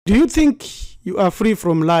Do you think you are free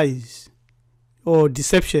from lies or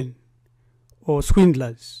deception or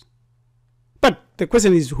swindlers? But the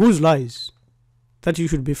question is, whose lies that you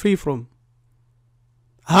should be free from?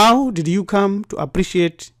 How did you come to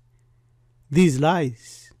appreciate these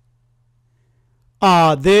lies?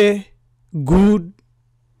 Are they good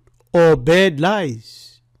or bad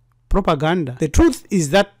lies? Propaganda. The truth is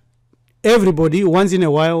that everybody once in a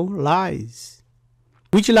while lies.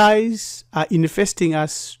 Which lies are infesting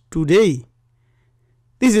us today?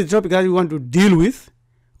 This is the topic that we want to deal with.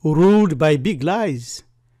 Ruled by big lies.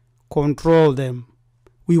 Control them.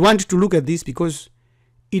 We want to look at this because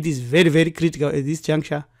it is very, very critical at this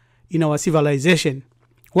juncture in our civilization.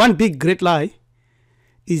 One big great lie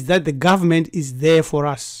is that the government is there for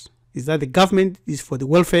us. Is that the government is for the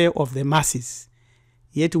welfare of the masses.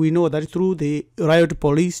 Yet we know that through the riot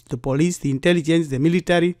police, the intelligence, the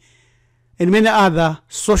military, and many other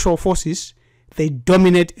social forces, they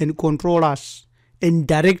dominate and control us and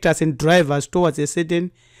direct us and drive us towards a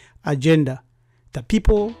certain agenda. The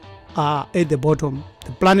people are at the bottom.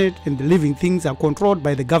 The planet and the living things are controlled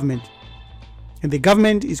by the government. And the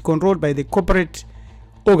government is controlled by the corporate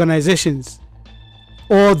organizations.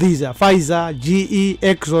 All these are Pfizer, GE,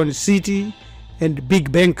 Exxon, Citi, and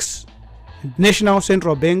big banks, and national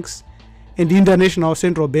central banks, and international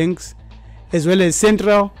central banks, as well as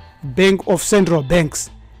central bank of central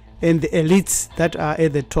banks, and the elites that are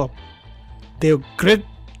at the top. The great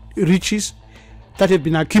riches that have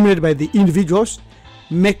been accumulated by the individuals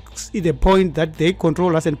makes it a point that they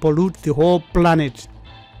control us and pollute the whole planet.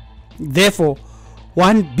 Therefore,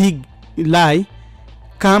 one big lie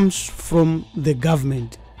comes from the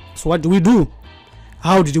government. So what do?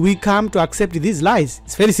 How did we come to accept these lies?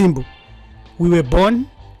 It's very simple. We were born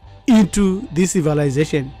into this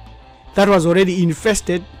civilization that was already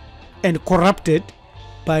infested and corrupted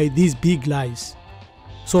by these big lies.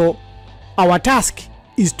 So our task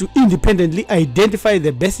is to independently identify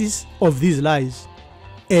the basis of these lies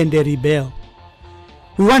and rebel.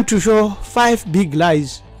 We want to show 5 big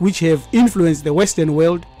lies which have influenced the Western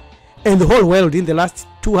world and the whole world in the last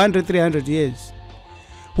 200-300 years.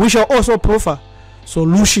 We shall also proffer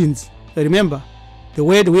solutions. Remember, the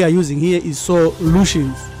word we are using here is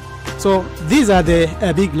solutions. So these are the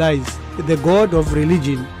big lies. The God of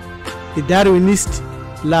religion, the Darwinist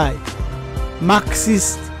lie,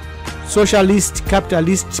 Marxist, socialist,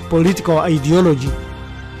 capitalist political ideology,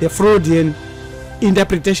 the Freudian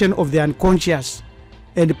interpretation of the unconscious,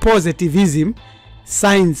 and positivism,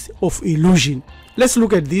 science of illusion. Let's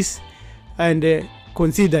look at this and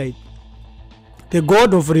consider it. The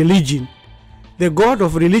God of religion. The God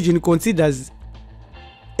of religion considers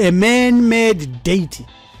a man-made deity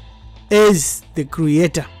as the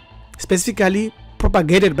creator, specifically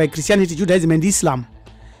propagated by Christianity, Judaism, and Islam.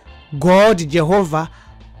 God, Jehovah,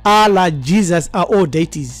 Allah, Jesus are all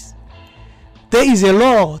deities. There is a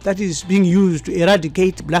law that is being used to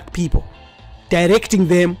eradicate black people, directing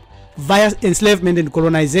them via enslavement and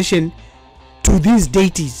colonization to these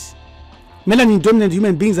deities. Melanin dominant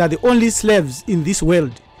human beings are the only slaves in this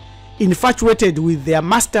world, infatuated with their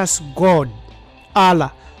master's God,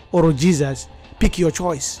 Allah, or Jesus. Pick your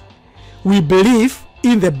choice. We believe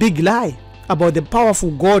in the big lie about the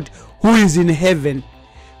powerful God who is in heaven.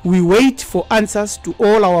 We wait for answers to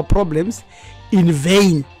all our problems in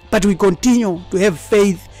vain, but we continue to have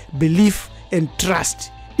faith, belief, and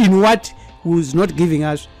trust in what was not giving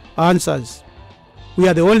us answers. We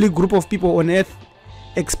are the only group of people on earth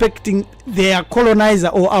expecting their colonizer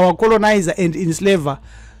or our colonizer and enslaver,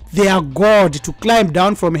 their God, to climb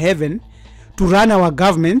down from heaven to run our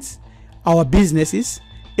governments, our businesses,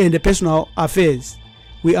 and the personal affairs.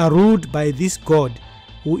 We are ruled by this God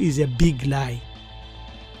who is a big lie.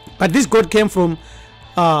 But this God came from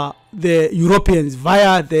the Europeans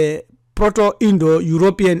via the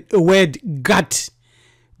Proto-Indo-European word Gut,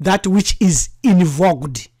 that which is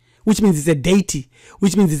invoked, which means it's a deity,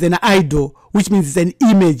 which means it's an idol, which means it's an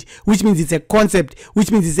image, which means it's a concept,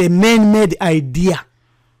 which means it's a man-made idea.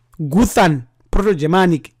 Guthan,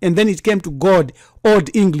 Proto-Germanic, and then it came to God,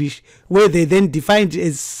 Old English, where they then defined it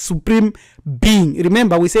as supreme being.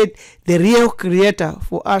 Remember, we said the real creator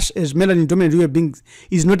for us as melanin dominant human beings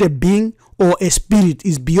is not a being or a spirit,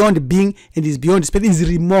 is beyond being and is beyond spirit, is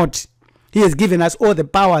remote. He has given us all the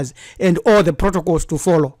powers and all the protocols to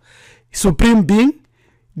follow. Supreme being,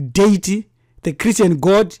 deity, the Christian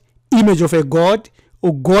God, image of a God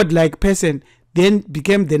or God-like person, then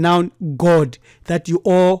became the noun God that you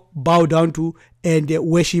all bow down to and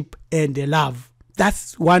worship and love.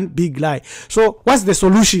 That's one big lie. So what's the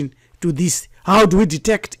solution to this? How do we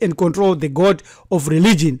detect and control the God of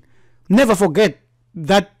religion? Never forget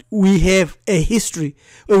that we have a history,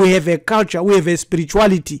 we have a culture, we have a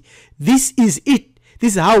spirituality. This is it.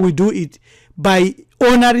 This is how we do it, by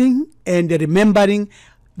honoring and remembering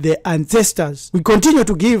the ancestors. We continue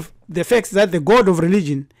to give the facts that the God of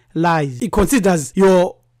religion lies. He considers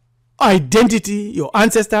your identity, your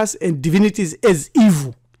ancestors and divinities as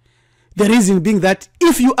evil. The reason being that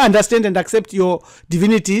if you understand and accept your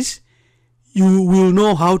divinities, you will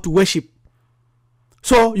know how to worship.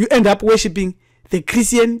 So you end up worshiping the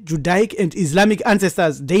Christian, Judaic and Islamic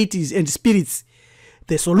ancestors, deities and spirits.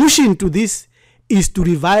 The solution to this is to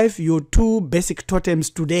revive your two basic totems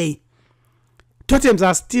today. Totems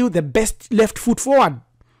are still the best left foot forward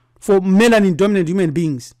for melanin dominant human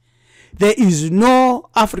beings. There is no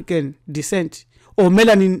African descent or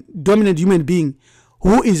melanin dominant human being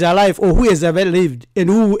who is alive or who has ever lived and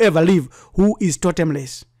who will ever live who is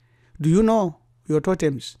totemless. Do you know your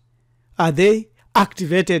totems? Are they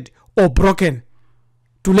activated or broken?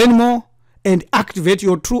 To learn more and activate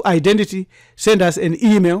your true identity, send us an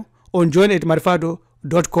email on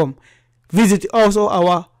join@marifado.com. Visit also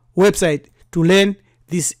our website to learn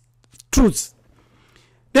these truths.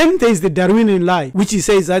 Then there is the Darwinian lie, which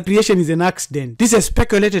says that creation is an accident. This has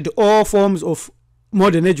speculated all forms of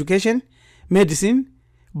modern education, medicine,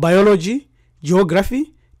 biology,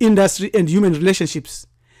 geography, industry, and human relationships.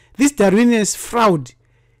 This Darwinian fraud,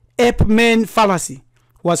 ape-man fallacy,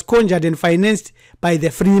 was conjured and financed by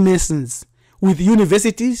the Freemasons, with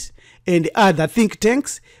universities and other think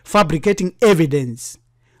tanks fabricating evidence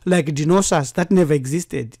like dinosaurs that never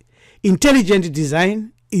existed. Intelligent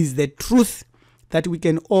design is the truth that we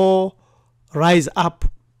can all rise up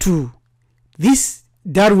to. This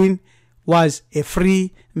Darwin was a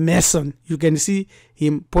Freemason. You can see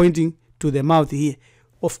him pointing to the mouth here.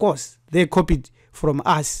 Of course, they copied from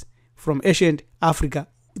us, from ancient Africa.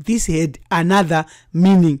 This had another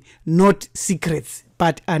meaning, not secrets,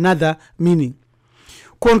 but another meaning.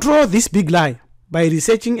 Control this big lie by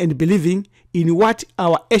researching and believing in what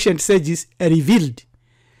our ancient sages revealed.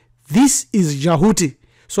 This is Jahuti,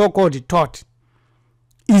 so-called thought,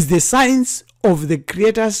 is the science of the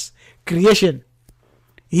Creator's creation.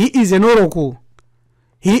 He is an oracle.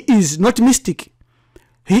 He is not mystic.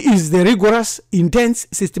 He is the rigorous, intense,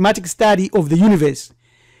 systematic study of the universe.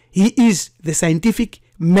 He is the scientific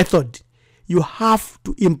method. You have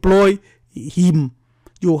to employ him.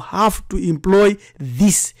 You have to employ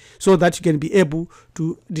this so that you can be able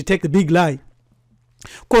to detect the big lie.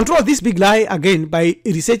 Control this big lie again by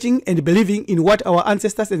researching and believing in what our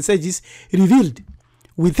ancestors and sages revealed.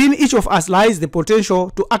 Within each of us lies the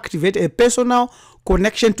potential to activate a personal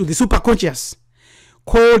connection to the superconscious,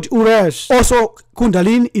 called Uras, also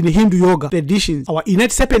Kundalini in Hindu yoga traditions. Our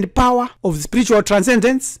innate serpent power of spiritual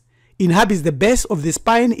transcendence inhabits the base of the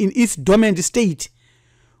spine in its dormant state.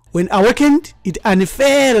 When awakened, it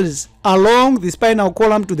unfurls along the spinal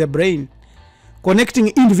column to the brain, connecting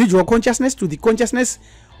individual consciousness to the consciousness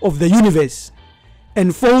of the universe,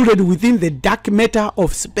 enfolded within the dark matter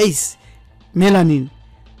of space, melanin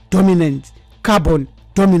dominant, carbon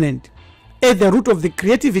dominant. At the root of the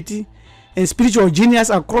creativity and spiritual genius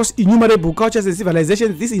across innumerable cultures and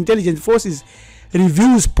civilizations, this intelligent forces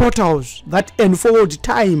reveals portals that enfold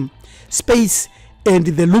time, space, and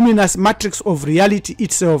the luminous matrix of reality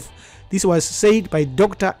itself. This was said by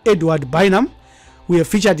Dr. Edward Bynum. We have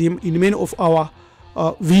featured him in many of our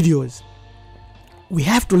videos. We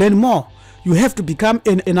have to learn more. You have to become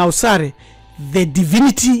an Ausare, the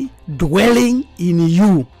divinity dwelling in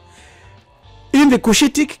you. In the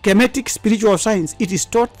Cushitic Kemetic spiritual science, it is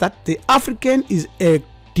taught that the African is a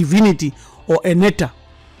divinity or a netta.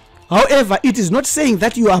 However, it is not saying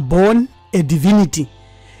that you are born a divinity.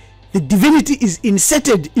 The divinity is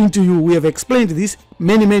inserted into you. We have explained this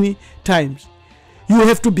many times. You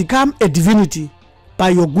have to become a divinity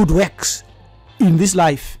by your good works in this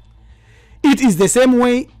life. It is the same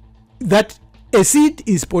way that a seed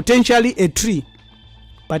is potentially a tree,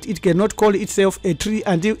 but it cannot call itself a tree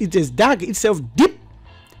until it has dug itself deep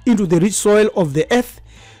into the rich soil of the earth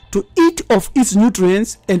to eat of its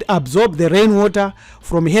nutrients and absorb the rainwater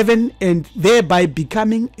from heaven, and thereby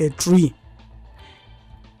becoming a tree.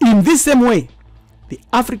 In this same way, the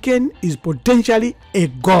African is potentially a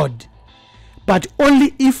god, but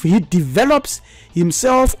only if he develops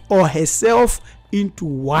himself or herself into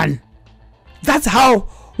one. That's how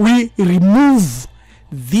we remove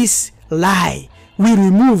this lie. We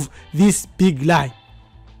remove this big lie.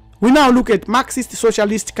 We now look at Marxist,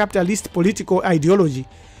 socialist, capitalist political ideology,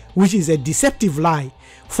 which is a deceptive lie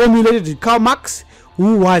formulated by Karl Marx,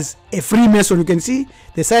 who was a Freemason. You can see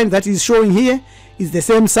the sign that is showing here is the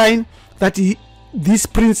same sign that this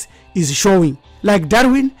prince is showing. Like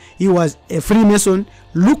Darwin, he was a Freemason.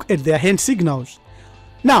 Look at their hand signals.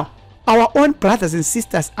 Now, our own brothers and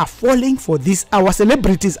sisters are falling for this. Our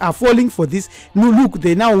celebrities are falling for this. No, look,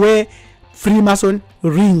 they now wear Freemason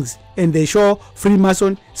rings and they show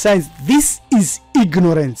Freemason signs. This is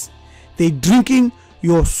ignorance. They're drinking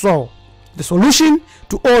your soul. The solution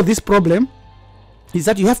to all this problem is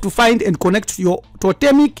that you have to find and connect to your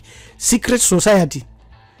totemic secret society.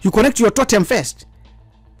 You connect to your totem first.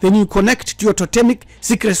 Then you connect to your totemic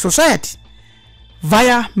secret society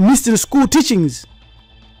via mystery school teachings,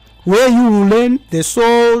 where you will learn the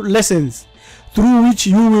soul lessons through which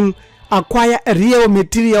you will acquire a real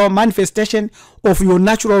material manifestation of your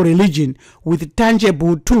natural religion with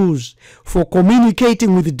tangible tools for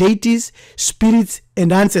communicating with deities, spirits,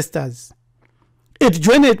 and ancestors. At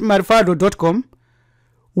join@marfado.com,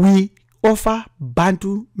 we offer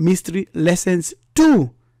Bantu mystery lessons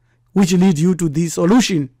too, which lead you to this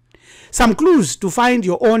solution. Some clues to find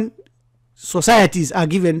your own societies are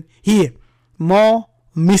given here. More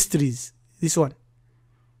mysteries. This one.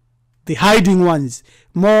 The hiding ones.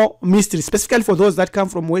 More mysteries, specifically for those that come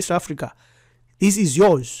from West Africa. This is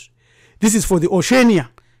yours. This is for the Oceania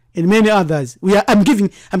and many others. I'm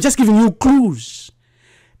just giving you clues.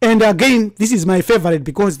 And again, this is my favorite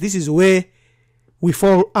because this is where we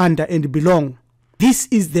fall under and belong. This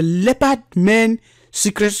is the Leopard Man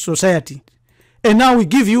Secret Society. And now we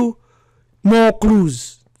give you more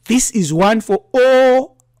clues. This is one for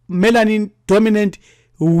all melanin dominant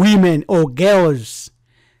women or girls.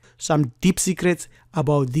 Some deep secrets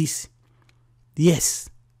about this. Yes,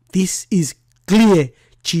 this is clear.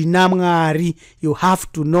 Chinamngari, you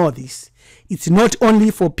have to know this. It's not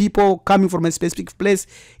only for people coming from a specific place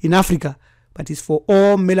in Africa, but it's for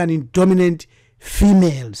all melanin dominant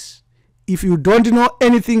females. If you don't know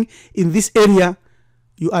anything in this area,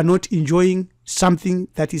 you are not enjoying something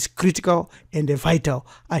that is critical and vital.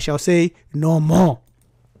 I shall say no more.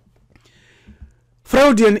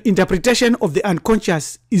 Freudian interpretation of the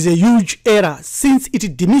unconscious is a huge error since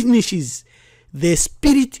it diminishes the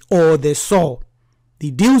spirit or the soul.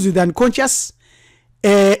 It deals with the unconscious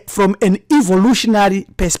from an evolutionary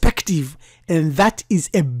perspective, and that is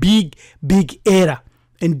a big error,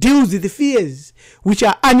 and deals with the fears which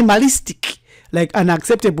are animalistic, like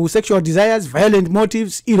unacceptable sexual desires, violent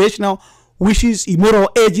motives, irrational wishes, immoral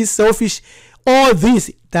urges, selfish. All this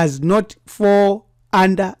does not fall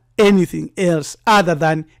under anything else other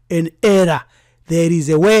than an error. There is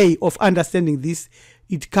a way of understanding this.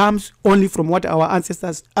 It comes only from what our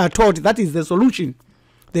ancestors are taught. That is the solution.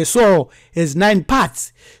 The soul has 9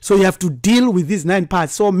 parts, so you have to deal with these 9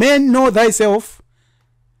 parts. So, man, know thyself,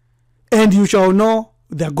 and you shall know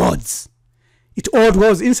the gods. It all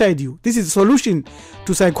dwells inside you. This is the solution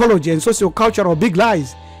to psychology and socio-cultural big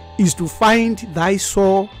lies, is to find thy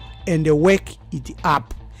soul and wake it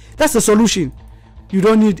up. That's the solution. You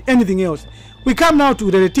don't need anything else. We come now to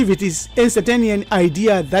relativity's Einsteinian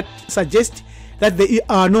idea that suggests that there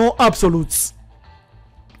are no absolutes.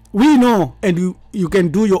 We know, and you can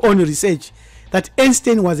do your own research, that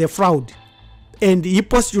Einstein was a fraud and he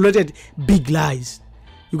postulated big lies.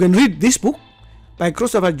 You can read this book by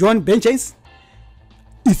Christopher John Benches.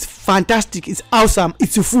 It's fantastic, it's awesome,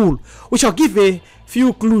 it's full. We shall give a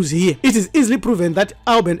few clues here. It is easily proven that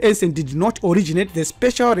Albert Einstein did not originate the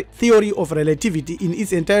special theory of relativity in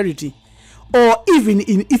its entirety, or even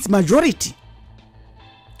in its majority.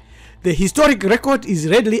 The historic record is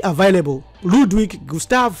readily available. Ludwig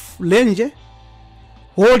Gustav Lenge,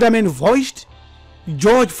 Holderman Voigt,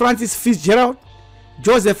 George Francis Fitzgerald,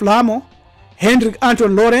 Joseph Lamo, Hendrik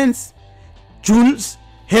Anton Lorentz, Jules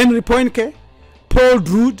Henry Poincare, Paul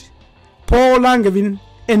Drude, Paul Langevin,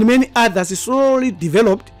 and many others slowly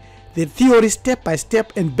developed the theory step by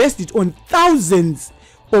step and based it on thousands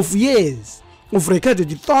of years of recorded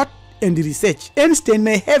thought and research. Einstein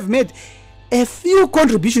may have made a few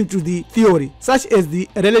contributions to the theory, such as the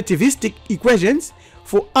relativistic equations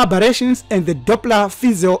for aberrations and the Doppler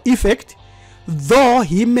Fizeau effect, though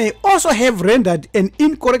he may also have rendered an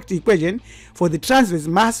incorrect equation for the transverse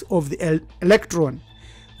mass of the electron,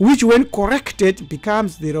 which when corrected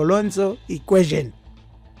becomes the Rolonzo equation.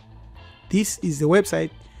 This is the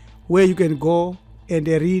website where you can go and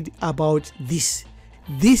read about this.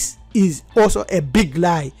 This is also a big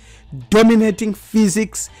lie, dominating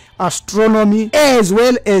physics, astronomy, as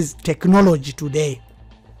well as technology today.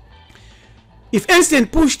 If Einstein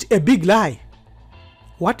pushed a big lie,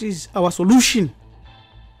 what is our solution?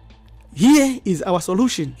 Here is our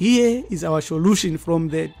solution. Here is our solution from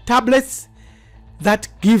the tablets that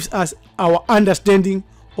gives us our understanding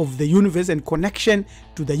of the universe and connection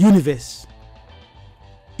to the universe.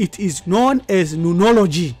 It is known as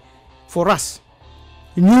nunology for us.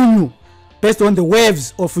 Nyunyu, based on the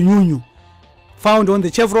waves of Nyunyu found on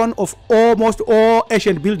the chevron of almost all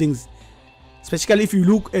ancient buildings. Especially if you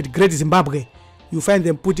look at Great Zimbabwe, you find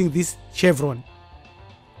them putting this chevron.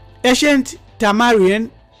 Ancient Tamarian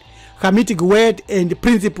Hamitic word and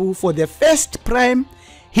principle for the first prime,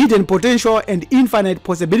 hidden potential and infinite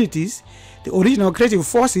possibilities, the original creative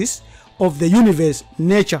forces of the universe,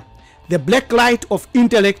 nature, the black light of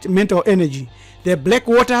intellect, mental energy, the black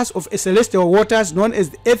waters of celestial waters known as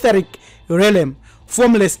the etheric realm,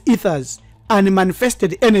 formless ethers,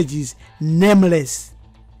 unmanifested energies, nameless.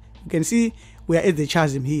 You can see we are at the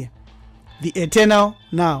chasm here. The eternal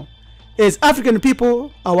now. As African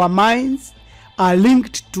people, our minds are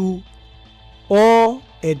linked to all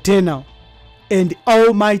eternal and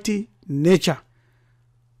almighty nature.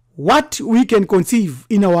 What we can conceive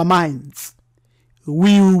in our minds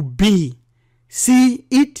will be. See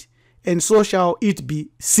it, and so shall it be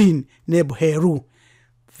seen. Nebheru.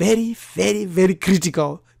 Very, very, very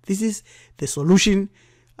critical. This is the solution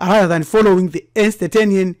rather than following the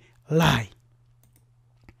Einsteinian lie.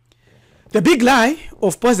 The big lie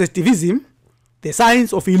of positivism, the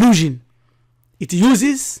science of illusion, it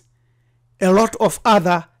uses a lot of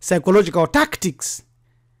other psychological tactics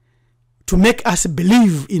to make us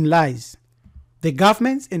believe in lies. The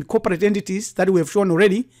governments and corporate entities that we have shown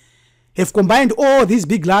already have combined all these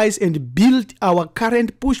big lies and built our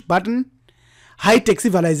current push button high-tech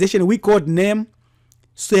civilization we called name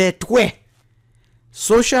Setwe,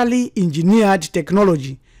 socially engineered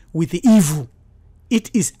technology with evil. It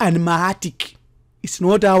is animatic. It's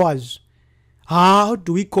not ours. How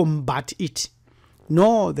do we combat it?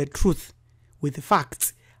 Know the truth with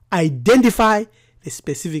facts. Identify the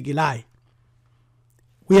specific lie.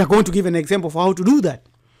 We are going to give an example of how to do that.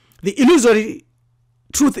 The illusory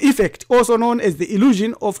truth effect, also known as the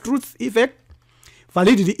illusion of truth effect,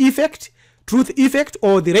 validity effect, truth effect,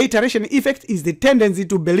 or the reiteration effect, is the tendency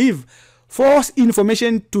to believe false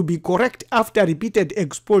information to be correct after repeated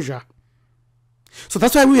exposure. So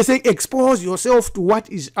that's why we are saying expose yourself to what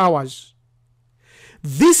is ours.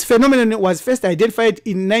 This phenomenon was first identified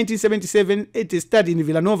in 1977 at a study in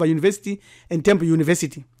Villanova University and Temple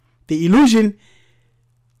University. The illusion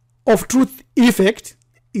of truth effect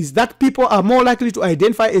is that people are more likely to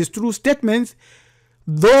identify as true statements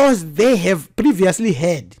those they have previously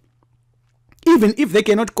heard, even if they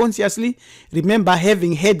cannot consciously remember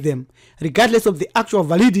having heard them, regardless of the actual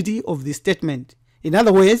validity of the statement. In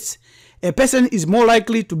other words, a person is more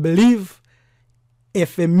likely to believe a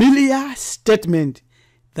familiar statement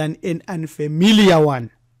than an unfamiliar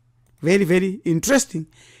one. Very, very interesting.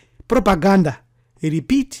 Propaganda.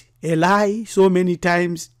 Repeat a lie so many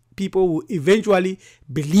times, people will eventually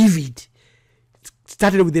believe it. It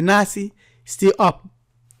started with the Nazi, still up,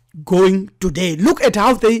 going today. Look at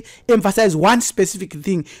how they emphasize one specific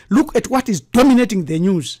thing. Look at what is dominating the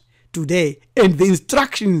news today, and the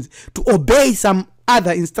instructions to obey some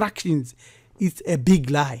other instructions. It's a big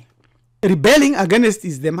lie. Rebelling against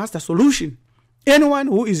is the master solution. Anyone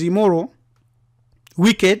who is immoral,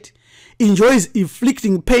 wicked, enjoys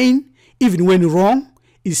inflicting pain even when wrong,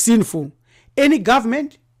 is sinful. Any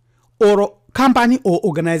government or company or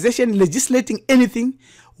organization legislating anything,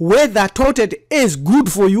 whether touted as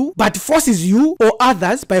good for you, but forces you or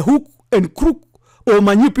others by hook and crook or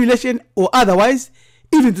manipulation or otherwise,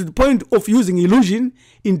 even to the point of using illusion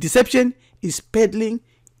in deception, is peddling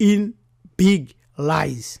in big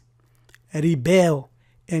lies. Rebel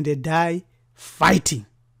and die fighting.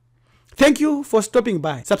 Thank you for stopping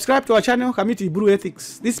by. Subscribe to our channel, Kamiti Iburu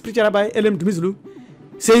Ethics. This is Preacher Rabbi L.M. Dumizulu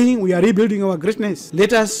saying we are rebuilding our greatness.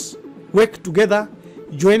 Let us work together.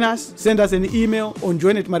 Join us. Send us an email on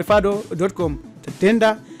join@marifado.com.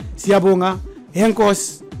 Tatenda, Siabonga,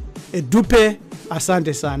 Henkos, Edupe,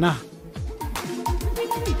 Asante Sana.